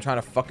get where I'm trying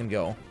to fucking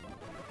go.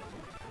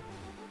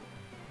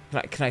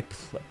 Can I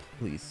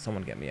please,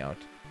 someone get me out,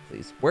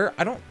 please. Where?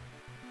 I don't...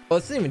 Well,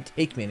 this didn't even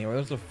take me anywhere.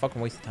 This was a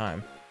fucking waste of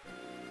time.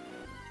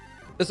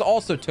 This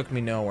also took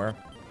me nowhere.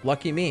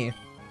 Lucky me.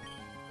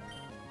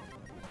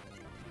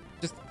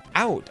 Just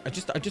out. I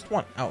just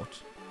want out.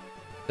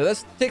 So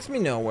this takes me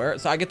nowhere.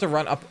 So I get to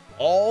run up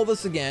all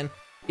this again.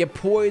 Get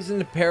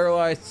poisoned,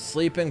 paralyzed,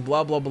 sleeping,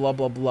 blah, blah, blah,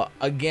 blah, blah.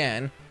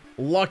 Again.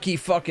 Lucky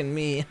fucking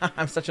me.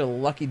 I'm such a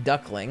lucky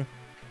duckling.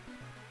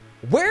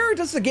 Where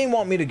does the game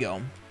want me to go?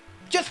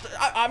 Just,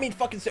 I mean,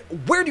 fucking,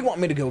 where do you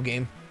want me to go,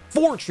 game?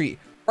 Fortree,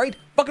 right?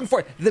 Fucking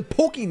Fortree. The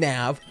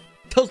Pokenav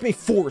tells me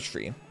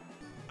Fortree.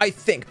 I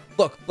think.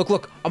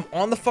 Look. I'm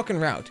on the fucking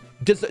route.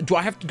 Do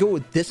I have to go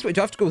this way?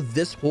 Do I have to go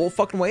this whole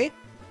fucking way? Do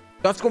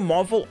I have to go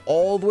Marvel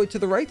all the way to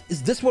the right?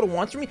 Is this what it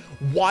wants from me?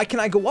 Why can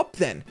I go up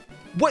then?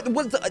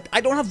 I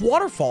don't have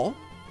waterfall.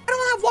 I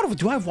don't have waterfall.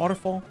 Do I have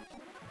waterfall?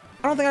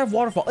 I don't think I have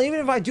waterfall. Even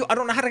if I do, I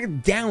don't know how to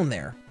get down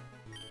there.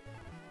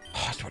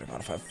 Oh, I swear to God,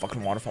 if I have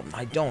fucking waterfall.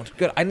 I don't.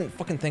 Good. I didn't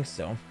fucking think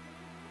so.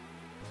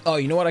 Oh,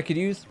 you know what I could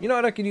use? You know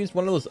what I could use?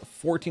 One of those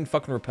 14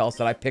 fucking repels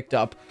that I picked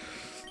up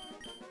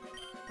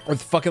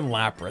with fucking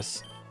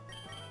Lapras.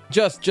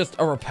 Just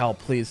a repel,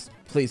 please.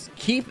 Please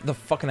keep the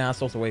fucking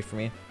assholes away from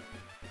me.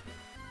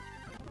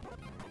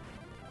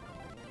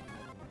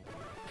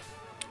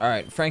 All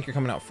right, Frank, you're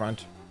coming out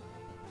front.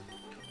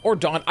 Or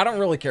Dawn. I don't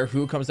really care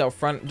who comes out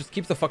front. Just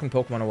keep the fucking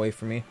Pokemon away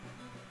from me.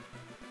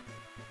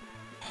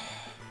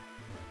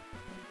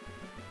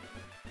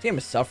 This game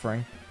is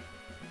suffering.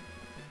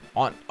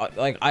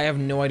 Like, I have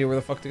no idea where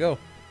the fuck to go.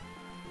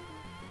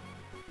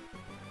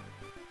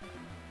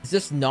 Is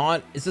this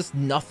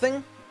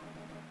nothing?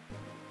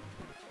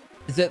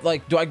 Is it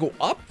like, do I go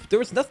up? There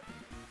was nothing.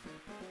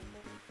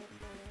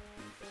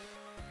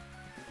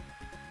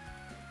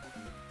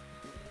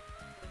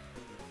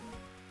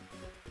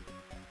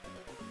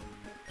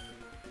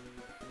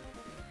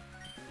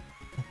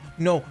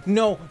 No.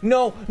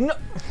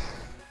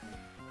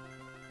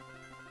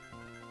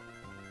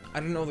 I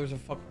don't know there's a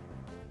fuck.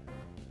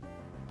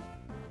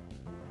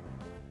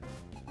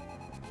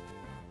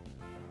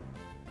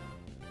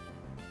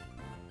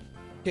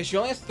 Okay, she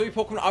only has 3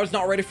 Pokemon. I was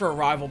not ready for a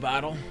rival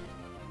battle.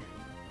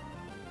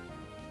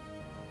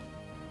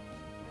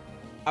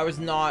 I was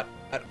not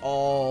at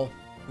all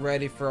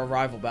ready for a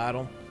rival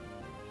battle.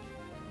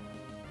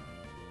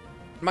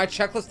 My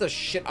checklist of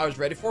shit I was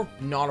ready for,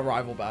 not a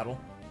rival battle.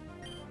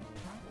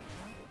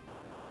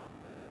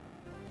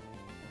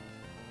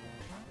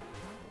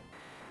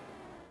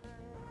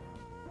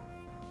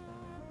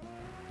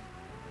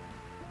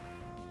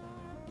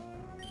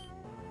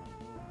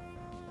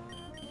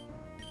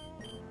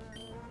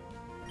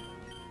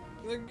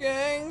 The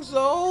gang's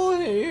all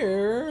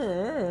here.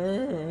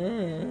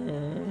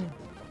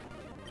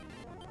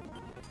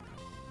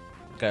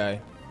 Okay.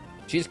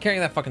 She's carrying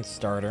that fucking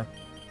starter.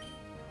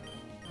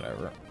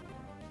 Whatever.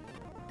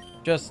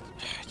 Just,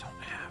 I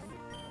don't have.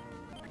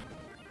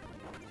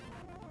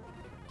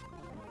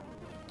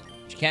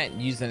 She can't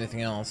use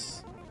anything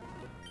else.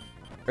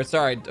 Or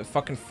sorry,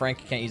 fucking Frank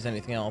can't use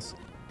anything else.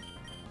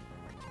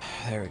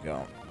 There we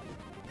go.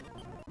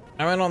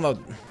 I meant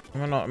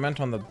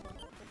on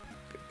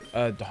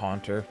the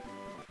Haunter.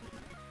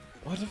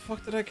 What the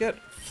fuck did I get?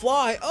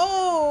 Fly.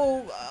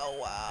 Oh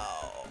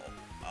wow.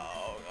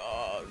 Oh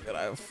god, could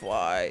I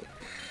fly?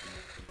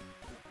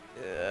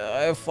 Yeah,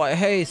 I have fly.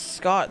 Hey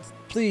Scott,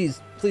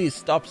 please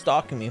stop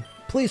stalking me.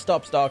 Please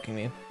stop stalking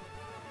me.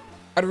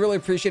 I'd really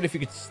appreciate if you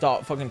could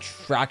stop fucking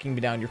tracking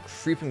me down. You're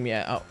creeping me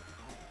out.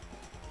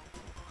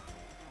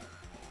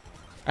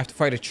 I have to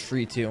fight a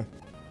tree too.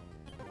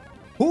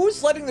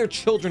 Who's letting their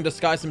children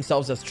disguise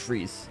themselves as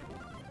trees?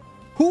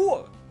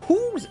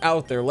 Who's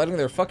out there letting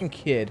their fucking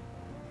kid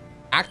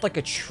act like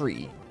a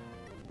tree?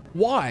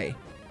 Why?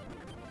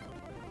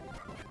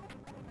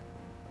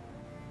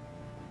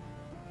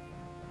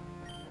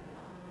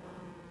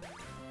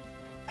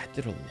 That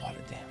did a lot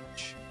of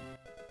damage.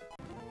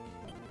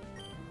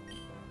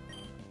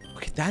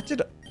 Okay, that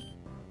did...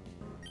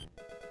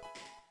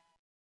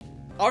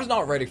 I was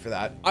not ready for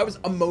that. I was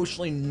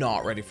emotionally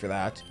not ready for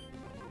that.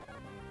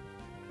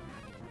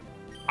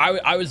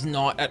 I was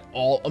not at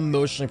all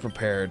emotionally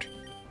prepared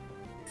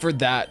for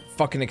that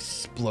fucking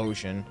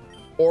explosion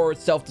or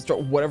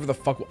self-destruct, whatever the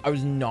fuck. I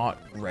was not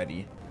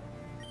ready.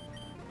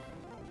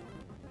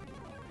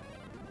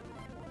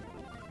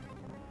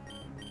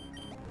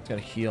 It's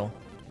gotta heal.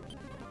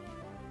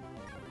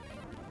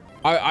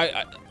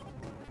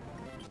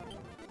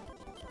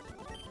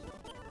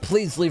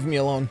 Please leave me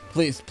alone.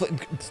 Please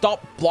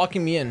stop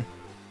blocking me in.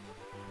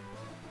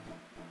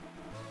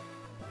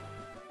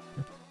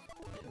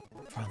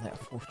 Finally at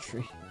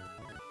fortree.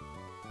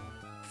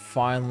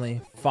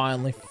 Finally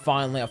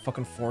a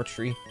fucking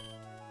fortree.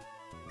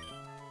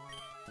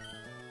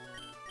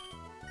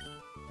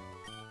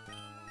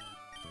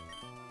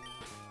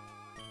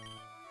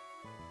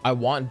 I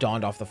want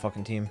Dawned off the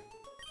fucking team.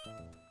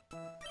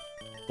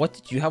 What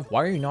did you have?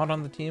 Why are you not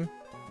on the team?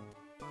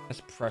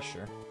 That's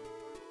pressure.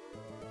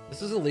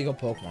 This is a legal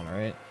Pokemon,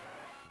 right?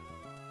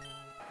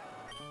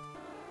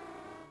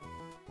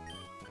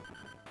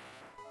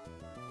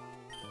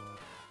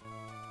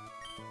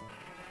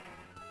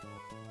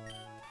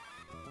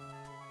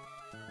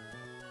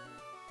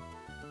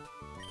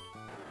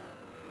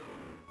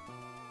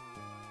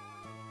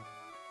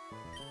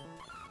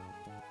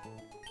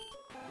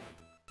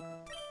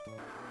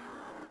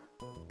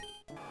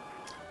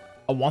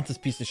 I want this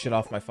piece of shit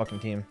off my fucking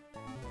team.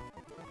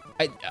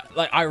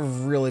 I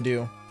really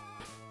do.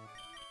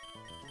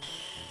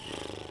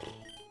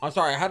 I'm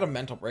sorry, I had a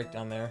mental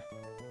breakdown there.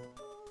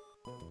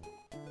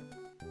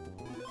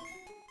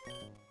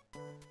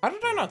 How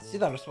did I not see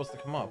that it was supposed to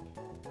come up?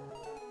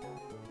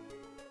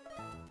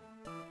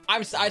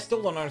 I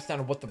still don't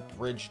understand what the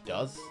bridge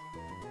does.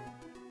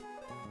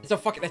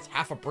 It's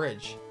half a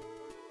bridge.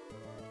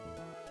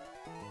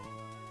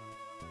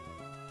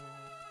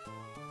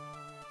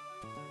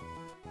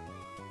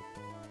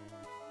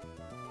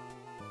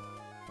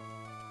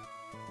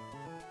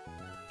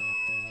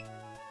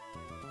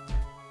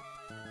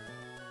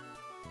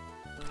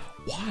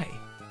 Why?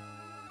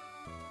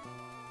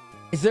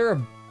 Is there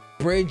a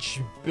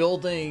bridge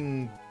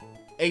building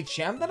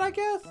HM that I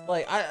guess?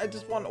 Like, I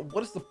just want,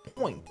 what is the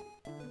point?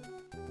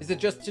 Is it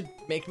just to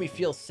make me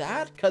feel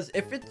sad? Because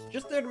if it's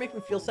just there to make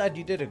me feel sad,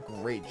 you did a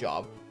great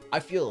job. I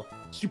feel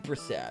super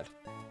sad.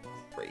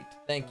 Great.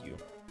 Thank you.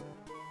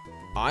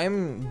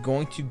 I'm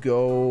going to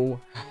go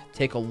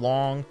take a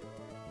long,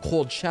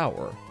 cold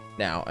shower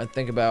now and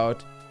think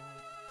about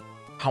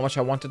how much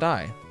I want to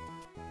die.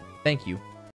 Thank you.